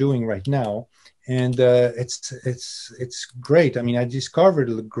what they're doing right now, and it's great. I mean, I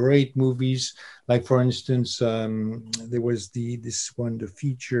discovered great movies. Like, for instance, there was this one, the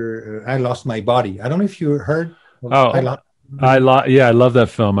feature, I Lost My Body. I don't know if you heard of Oh, yeah, I love that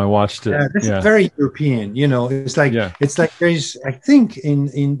film. I watched it. Yeah, this is Yeah, very European. yeah, It's like there's, I think,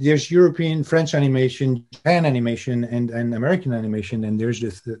 in there's European, French animation, Japan animation, and American animation, and there's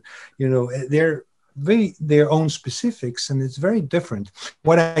just they're very their own specifics, and it's very different.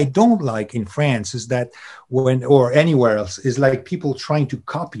 What I don't like in France is that, or anywhere else, is like people trying to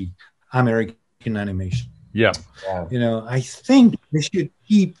copy American animation. yeah, I think they should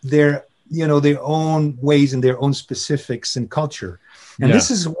keep their own ways and their own specifics and culture. And yeah. this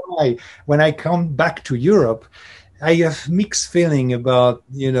is why when I come back to Europe, I have mixed feeling about,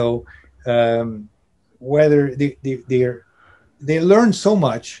 whether they learn so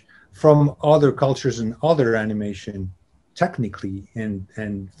much from other cultures and other animation technically, and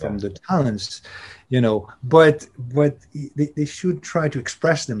from the talents, but they should try to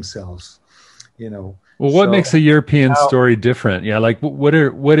express themselves, Well, what So makes a European now, story different? Yeah, like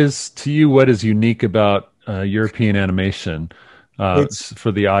what is to you, what is unique about European animation it's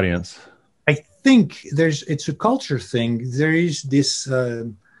for the audience? I think it's a culture thing. There is this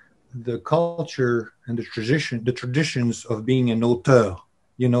the culture and the traditions of being an auteur,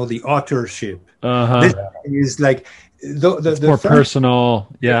 the authorship. Uh-huh. This is like It's the more French, personal.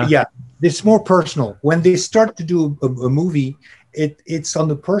 Yeah. yeah, it's more personal. When they start to do a movie, it's on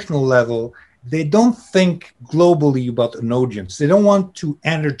the personal level. They don't think globally about an audience. They don't want to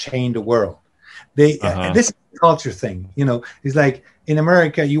entertain the world. Uh-huh. This is a culture thing, It's like in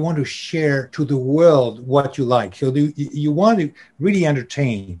America, you want to share to the world what you like. So you want to really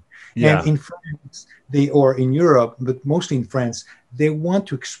entertain. And Yeah. in France, or in Europe, but mostly in France, they want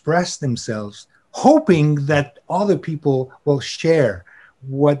to express themselves, hoping that other people will share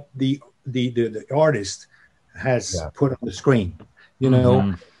what the artist has yeah, put on the screen, you know.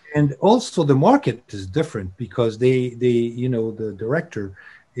 Hmm. And also the market is different, because the director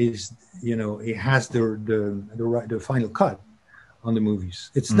is, it has the final cut on the movies.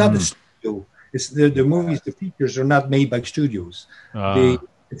 It's not the Hmm. studio. It's the movies, the features are not made by studios. Uh,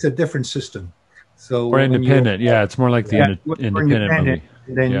 It's a different system. So or when you independent. Yeah, it's more like the when independent movie.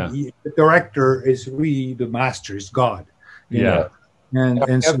 then Yeah. the director is really the master, is God, you Yeah. know. And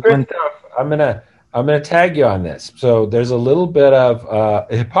Now, so when Kristof, I'm gonna tag you on this. So there's a little bit of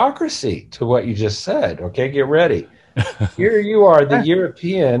hypocrisy to what you just said. Okay, get ready. Here you are, the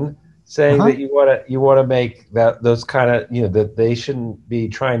European, saying uh-huh. that you want to make those kind of, that they shouldn't be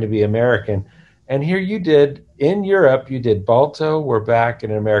trying to be American, and here you did in Europe. You did Balto, We're Back,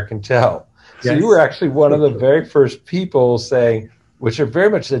 and American Tell. So you were Yes, actually one of the very first people saying, which are very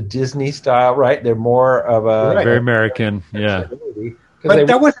much the Disney style, right? They're more of you're a right. Very American. Yeah. because they But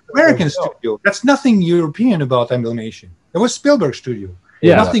that want was an their American film. studio. That's nothing European about animation. It was Spielberg studio.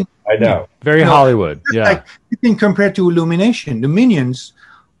 Yeah. Nothing. I know. Very Hollywood. Just Yeah. like you can compare to Illumination. The Minions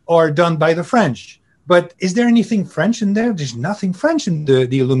are done by the French. But is there anything French in there? There's nothing French in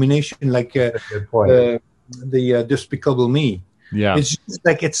the Illumination, like That's a good point. the Despicable Me. Yeah. It's just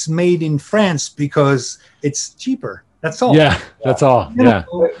like it's made in France because it's cheaper. That's all. Yeah. That's all. You know,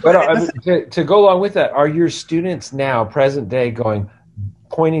 Yeah. But I mean, to go along with that, are your students now, present day,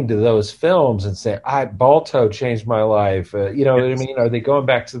 pointing to those films and saying, Balto changed my life"? You know what I mean? Are they going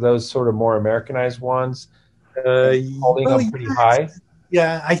back to those sort of more Americanized ones, uh, holding well, them pretty high?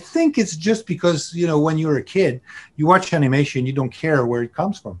 yeah, I think it's just because, when you're a kid, you watch animation, you don't care where it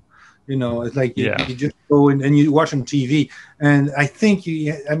comes from. It's like you Yeah. just go and you watch on TV. And I think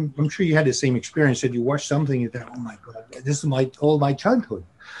I'm sure you had the same experience that you watch something and you think, oh my God, this is all my childhood.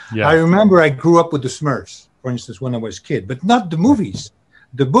 I Yeah. remember I grew up with the Smurfs, for instance, when I was a kid, but not the movies,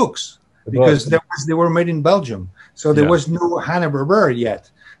 the books, The because books. they were made in Belgium. So there Yeah. was no Hanna-Barbera yet.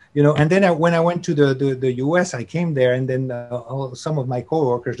 And then when I went to the US, I came there, and then some of my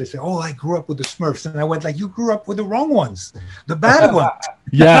coworkers, they say, "Oh, I grew up with the Smurfs," and I went like, "You grew up with the wrong ones, the bad ones."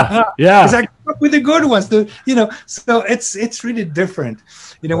 Yeah. Because Yeah. I grew up with the good ones. So it's really different.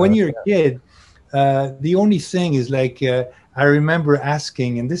 When you're a kid, the only thing is like I remember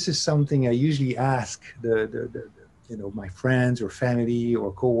asking, and this is something I usually ask my friends or family or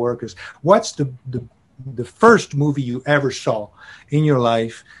coworkers, what's the first movie you ever saw in your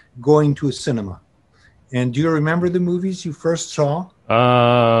life going to a cinema? And do you remember the movies you first saw?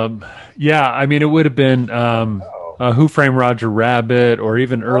 Yeah. I mean, it would have been Oh, Who Framed Roger Rabbit, or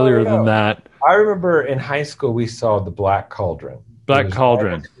even oh earlier than no. that, I remember in high school we saw The Black Cauldron. It Black was right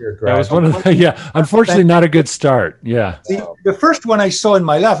Cauldron. after your That was graduation. one of the, yeah. Unfortunately, not a good start. Yeah. See, the first one I saw in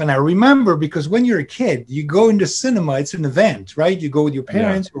my life, and I remember because when you're a kid, you go into cinema, it's an event, right? You go with your Yeah.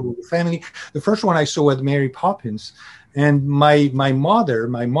 parents or with your family. The first one I saw with Mary Poppins, and my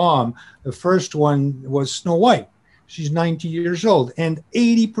mom, the first one was Snow White. She's 90 years old, and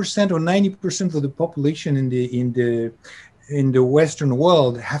 80% or 90% of the population in the Western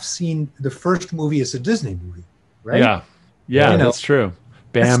world have seen the first movie as a Disney movie, right? Yeah. Yeah. You know, That's true.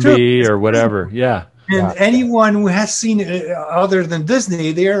 that's true. Bambi It's or Disney. whatever. Yeah. And Yeah. anyone who has seen other than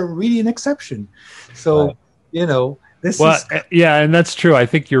Disney, they are really an exception. So, Right. this Well, is yeah, and that's true. I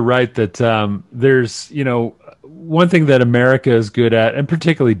think you're right that there's, one thing that America is good at, and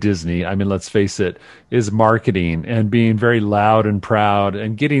particularly Disney, I mean, let's face it, is marketing and being very loud and proud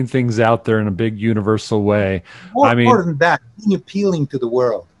and getting things out there in a big universal way. I more mean, than that, being appealing to the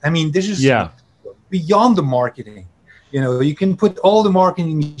world. I mean, this is yeah, beyond the marketing. You can put all the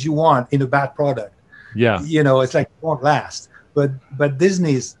marketing you want in a bad product. yeah, It's like it won't last. But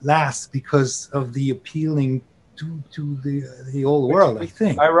Disney's lasts because of the appealing to the whole world, I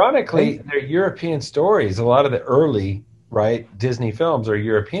think. Ironically, Right? they're European stories. A lot of the early, right, Disney films are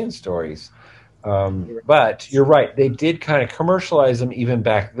European stories. But you're right. They did kind of commercialize them even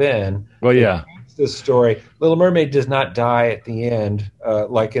back then. well, They yeah, changed the story. Little Mermaid does not die at the end,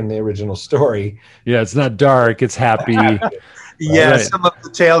 like in the original story. yeah. It's not dark; it's happy, Yeah, right? some of the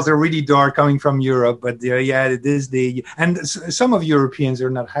tales are really dark coming from Europe, but yeah, Disney, and some of Europeans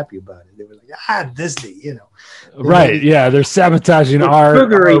are not happy about it. They were like, Disney. They made Right? it Yeah, they're sabotaging with our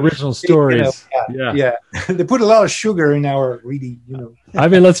sugary, original stories. Yeah. yeah. They put a lot of sugar in our really. I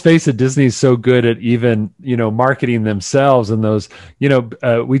mean, let's face it, Disney's so good at even, marketing themselves, and those,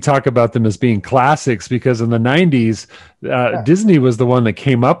 we talk about them as being classics because in the 90s, Disney was the one that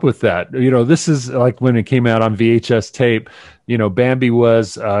came up with that. This is like when it came out on VHS tape, Bambi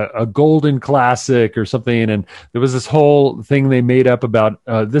was a golden classic or something. And there was this whole thing they made up about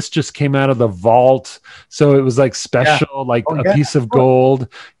this just came out of the vault. So it was like special, like Oh a yeah, piece of gold,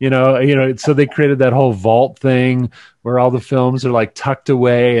 so they created that whole vault thing where all the films are like tucked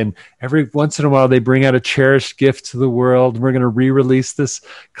away, and every once in a while they bring out a cherished gift to the world. We're going to re-release this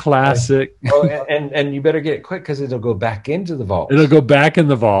classic. Oh, and you better get it quick because it'll go back into the vault. It'll go back in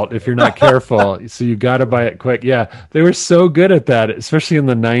the vault if you're not careful. So you got to buy it quick. Yeah, they were so good at that, especially in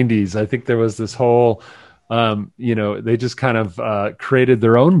the 90s. I think there was this whole they just kind of created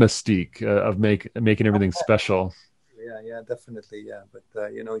their own mystique of making everything special. yeah, definitely, yeah. But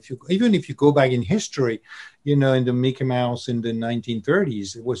if you go back in history, in the Mickey Mouse in the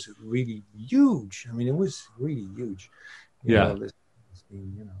 1930s, it was really huge. I mean, it was really huge. Yeah.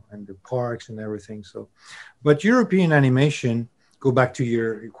 And the parks and everything. So, but European animation. Go back to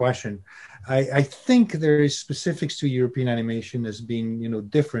your question. I think there is specifics to European animation as being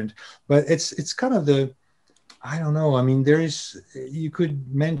different, but it's kind of I don't know. I mean, you could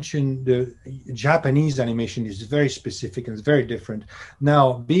mention the Japanese animation is very specific and it's very different.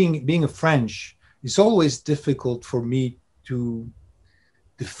 Now, being a French, it's always difficult for me to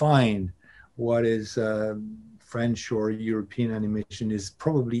define what is French or European animation. Is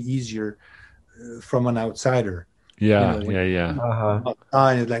probably easier from an outsider. Yeah, When yeah.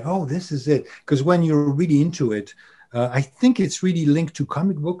 outside, it's like, oh, this is it. Because when you're really into it, I think it's really linked to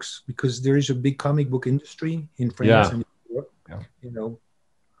comic books because there is a big comic book industry in France Yeah. and Europe. Yeah.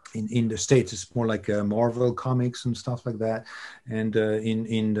 In the States, it's more like Marvel comics and stuff like that. And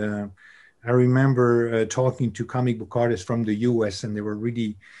I remember talking to comic book artists from the US, and they were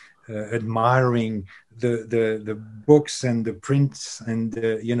really admiring the books and the prints and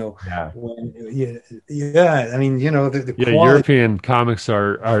Yeah. yeah. I mean, the Yeah, quality. European comics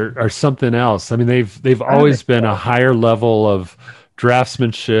are something else. I mean, they've How do they always been a sell? higher level of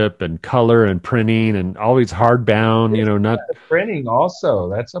draftsmanship and color and printing and always hardbound, not The printing also,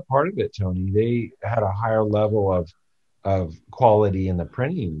 that's a part of it, Tony. They had a higher level of quality in the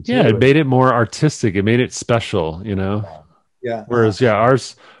printing yeah, it too. made it more artistic. It made it special. Yeah. Whereas yeah,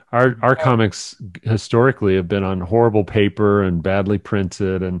 our comics historically have been on horrible paper and badly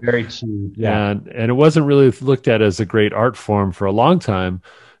printed Very cheap. Yeah. and it wasn't really looked at as a great art form for a long time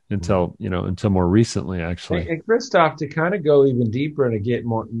until more recently actually. And Kristof, to kind of go even deeper and to get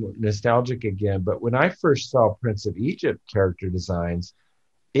more nostalgic again, but when I first saw Prince of Egypt character designs,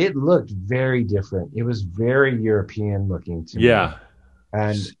 it looked very different. It was very European looking to me. Yeah.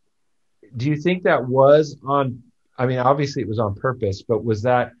 And do you think that was on? I mean, obviously it was on purpose, but was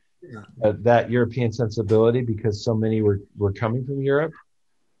that that European sensibility because so many were coming from Europe?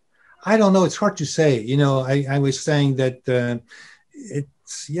 I don't know. It's hard to say. I was saying that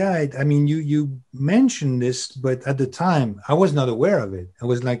it's yeah. I mean, you mentioned this, but at the time, I was not aware of it. I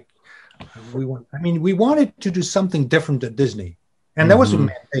was like, we wanted to do something different at Disney, and that was a Hmm.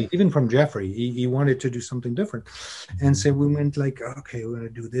 mandate, even from Jeffrey. He wanted to do something different, and so we went like, okay, we're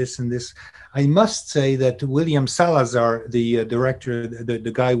going to do this and this. I must say that William Salazar, the director,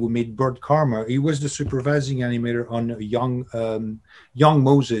 the guy who made Bird Karma, he was the supervising animator on Young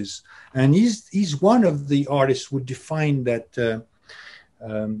Moses, and he's one of the artists who defined that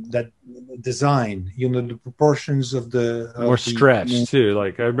design, the proportions of More the stretched too.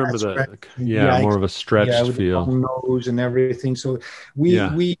 Like I remember yeah, more of a yeah, stretched with the feel. long nose and everything. So we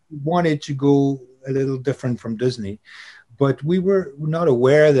Yeah. we wanted to go a little different from Disney, but we were not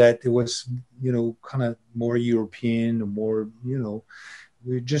aware that it was kind of more European, more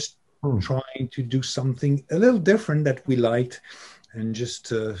we're just Hmm. trying to do something a little different that we liked, and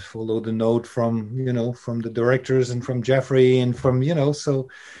just follow the note from the directors and from Jeffrey and from so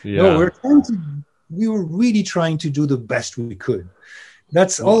no, Yeah. we were really trying to do the best we could.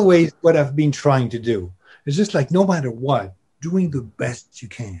 That's always what I've been trying to do. It's just like no matter what, doing the best you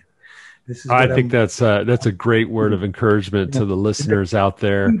can. This is I what think I'm. that's a great word of encouragement to the listeners out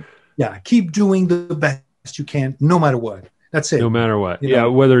there. Yeah, keep doing the best you can, no matter what. That's No it. matter what. You Yeah,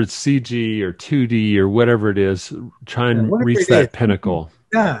 know, whether it's CG or 2D or whatever it is, try and whatever reach it is. that pinnacle.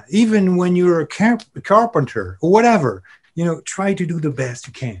 Yeah, even when you're a carpenter or whatever, try to do the best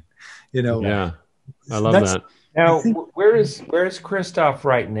you can. You know, Yeah. I love that's. that. I Now, think. where is Kristof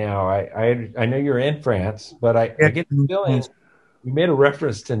right now? I know you're in France, but I get the feeling Yes, you made a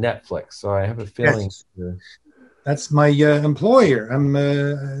reference to Netflix, so I have a feeling. yes. That's my employer.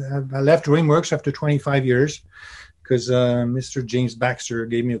 I left DreamWorks after 25 years because Mr. James Baxter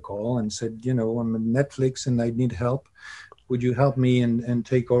gave me a call and said, I'm on Netflix and I need help. Would you help me and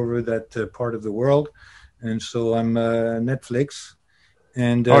take over that part of the world? And so I'm Netflix.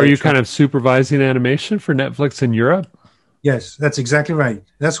 And Are you kind of supervising animation for Netflix in Europe? yes, that's exactly right.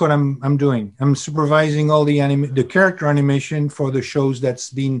 That's what I'm doing. I'm supervising all the character animation for the shows that's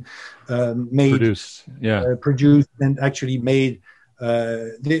been made, Produced. Yeah. produced, and actually made.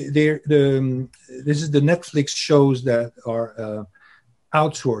 This is the Netflix shows that are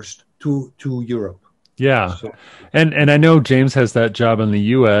outsourced to Europe. Yeah. So, And I know James has that job in the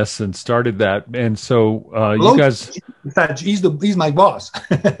US and started that. And so you hello, guys in fact, he's my boss.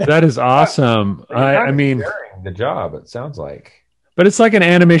 that is awesome. But you're I kind of mean, sharing the job, it sounds like. but it's like an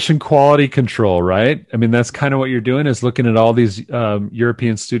animation quality control, right? I mean, that's kind of what you're doing is looking at all these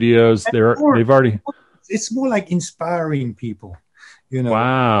European studios. They've already It's more like inspiring people, you know.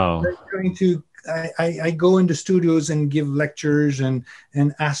 wow. Trying to, I go into studios and give lectures and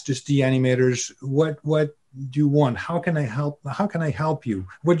ask the animators what do you want? How can I help? How can I help you?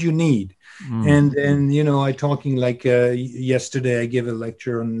 What do you need? Mm. And I talking like yesterday I gave a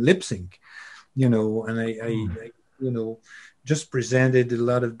lecture on lip sync, and I just presented a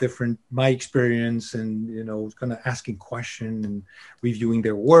lot of different my experience and kind of asking questions and reviewing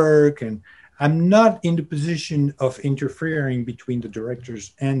their work. And I'm not in the position of interfering between the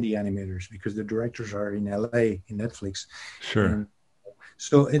directors and the animators because the directors are in LA in Netflix. Sure. And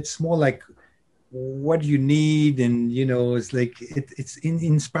so it's more like what you need, and it's like it's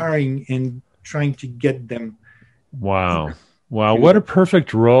inspiring and trying to get them. Wow. Wow. What a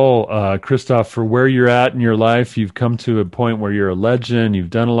perfect role, Kristof, for where you're at in your life. You've come to a point where you're a legend. You've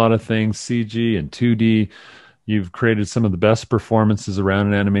done a lot of things, CG and 2D. You've created some of the best performances around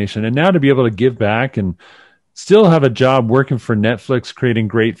in animation. And now to be able to give back and still have a job working for Netflix, creating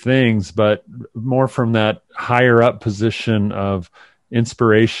great things, but more from that higher up position of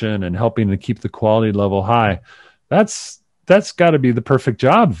inspiration and helping to keep the quality level high, that's got to be the perfect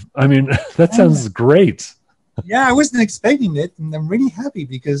job. I mean, that sounds great. Yeah, I wasn't expecting it, and I'm really happy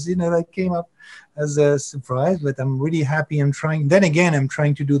because that came up as a surprise. But I'm really happy. I'm trying. Then again, I'm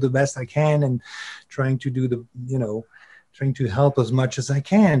trying to do the best I can, and trying to do trying to help as much as I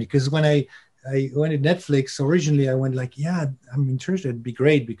can. Because when I went to Netflix originally, I went like, yeah, I'm interested. It'd be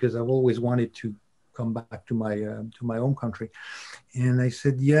great because I've always wanted to come back to my own country. And I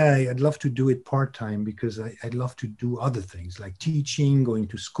said, yeah, I'd love to do it part-time because I'd love to do other things like teaching, going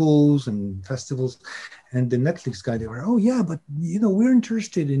to schools and festivals. And the Netflix guy, they were, oh yeah, but we're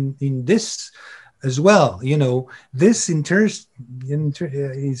interested in this as well. This interest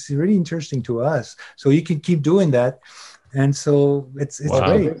is really interesting to us. So you can keep doing that. And so it's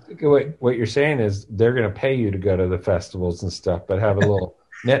wow. great. What you're saying is they're going to pay you to go to the festivals and stuff, but have a little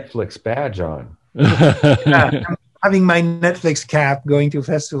Netflix badge on. Yeah, having my Netflix cap, going to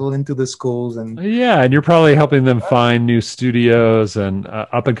festival, into the schools, and and you're probably helping them find new studios and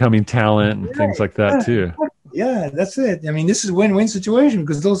up and coming talent and things like that too. Yeah, that's it. I mean, this is a win-win situation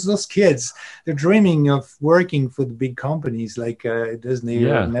because those kids, they're dreaming of working for the big companies like Disney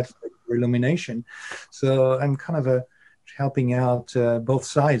or Netflix or Illumination. So I'm kind of helping out both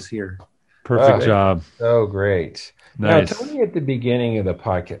sides here. Perfect job. So great. Nice. Now, Tony, at the beginning of the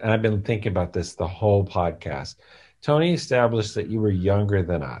podcast, and I've been thinking about this the whole podcast, Tony established that you were younger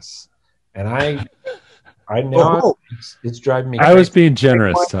than us. And I know it's driving me crazy. I was being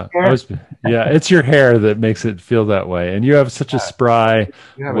generous. It's your hair that makes it feel that way. And you have such a spry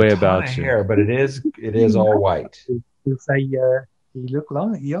way about you. Hair, but it is all white. You look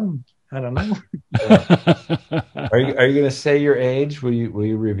young. I don't know. Are you going to say your age? Will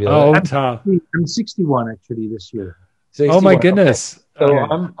you reveal it? Oh, Tom. I'm 61 actually this year. 61. Oh my goodness. Okay.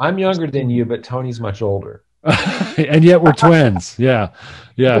 So I'm younger than you, but Tony's much older. And yet we're twins. Yeah.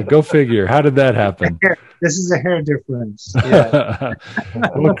 Go figure. How did that happen? This is a hair difference. Yeah.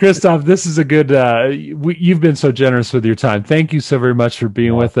 Well, Kristof, this is a good. You've been so generous with your time. Thank you so very much for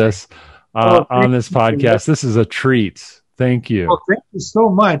being with us on this podcast. This is a treat. Thank you. Well, thank you so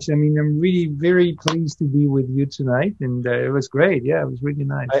much. I mean, I'm really very pleased to be with you tonight, and it was great. Yeah, it was really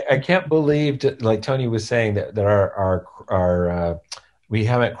nice. I can't believe, like Tony was saying, that our we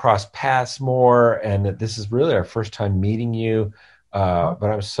haven't crossed paths more, and that this is really our first time meeting you. But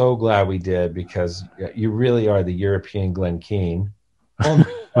I'm so glad we did because you really are the European Glenn Keane.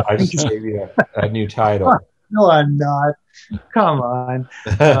 I just gave you a new title. No, I'm not. Come on.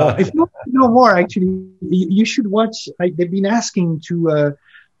 If you know more, actually, you should watch. They've been asking to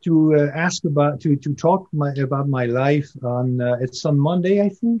talk about my life on. It's on Monday, I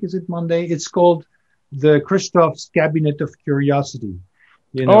think. Is it Monday? It's called the Kristof's Cabinet of Curiosity.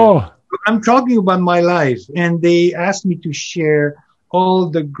 I'm talking about my life, and they asked me to share all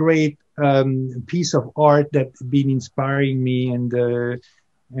the great piece of art that's been inspiring me and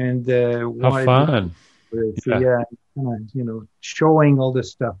how fun. So showing all the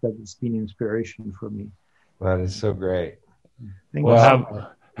stuff that has been inspiration for me. That is so great.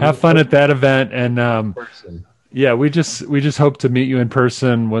 Have fun at that event, and we just hope to meet you in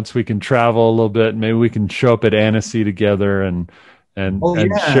person once we can travel a little bit. Maybe we can show up at Annecy together and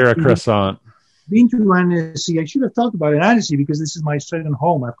share a croissant. Been to Annecy. I should have talked about Annecy because this is my second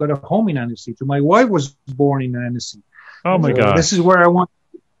home. I've got a home in Annecy. So my wife was born in Annecy. Oh my God! This is where I want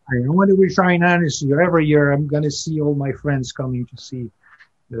to retire in Annecy. Every year I'm going to see all my friends coming to see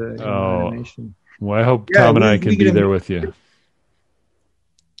the animation. Well, I hope Tom and I can be there with you.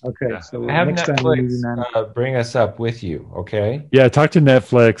 Okay, so have next Netflix time bring us up with you, okay? Yeah, talk to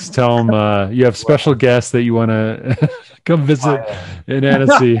Netflix. Tell them you have special guests that you want to come visit in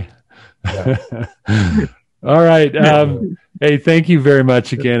Annecy. All right. Hey, thank you very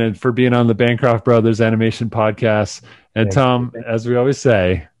much again and for being on the Bancroft Brothers Animation Podcast. And Tom, as we always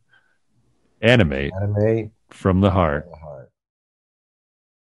say, animate from the heart.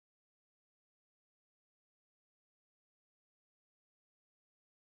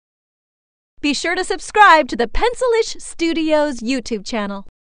 Be sure to subscribe to the Pencil-ish Studios YouTube channel.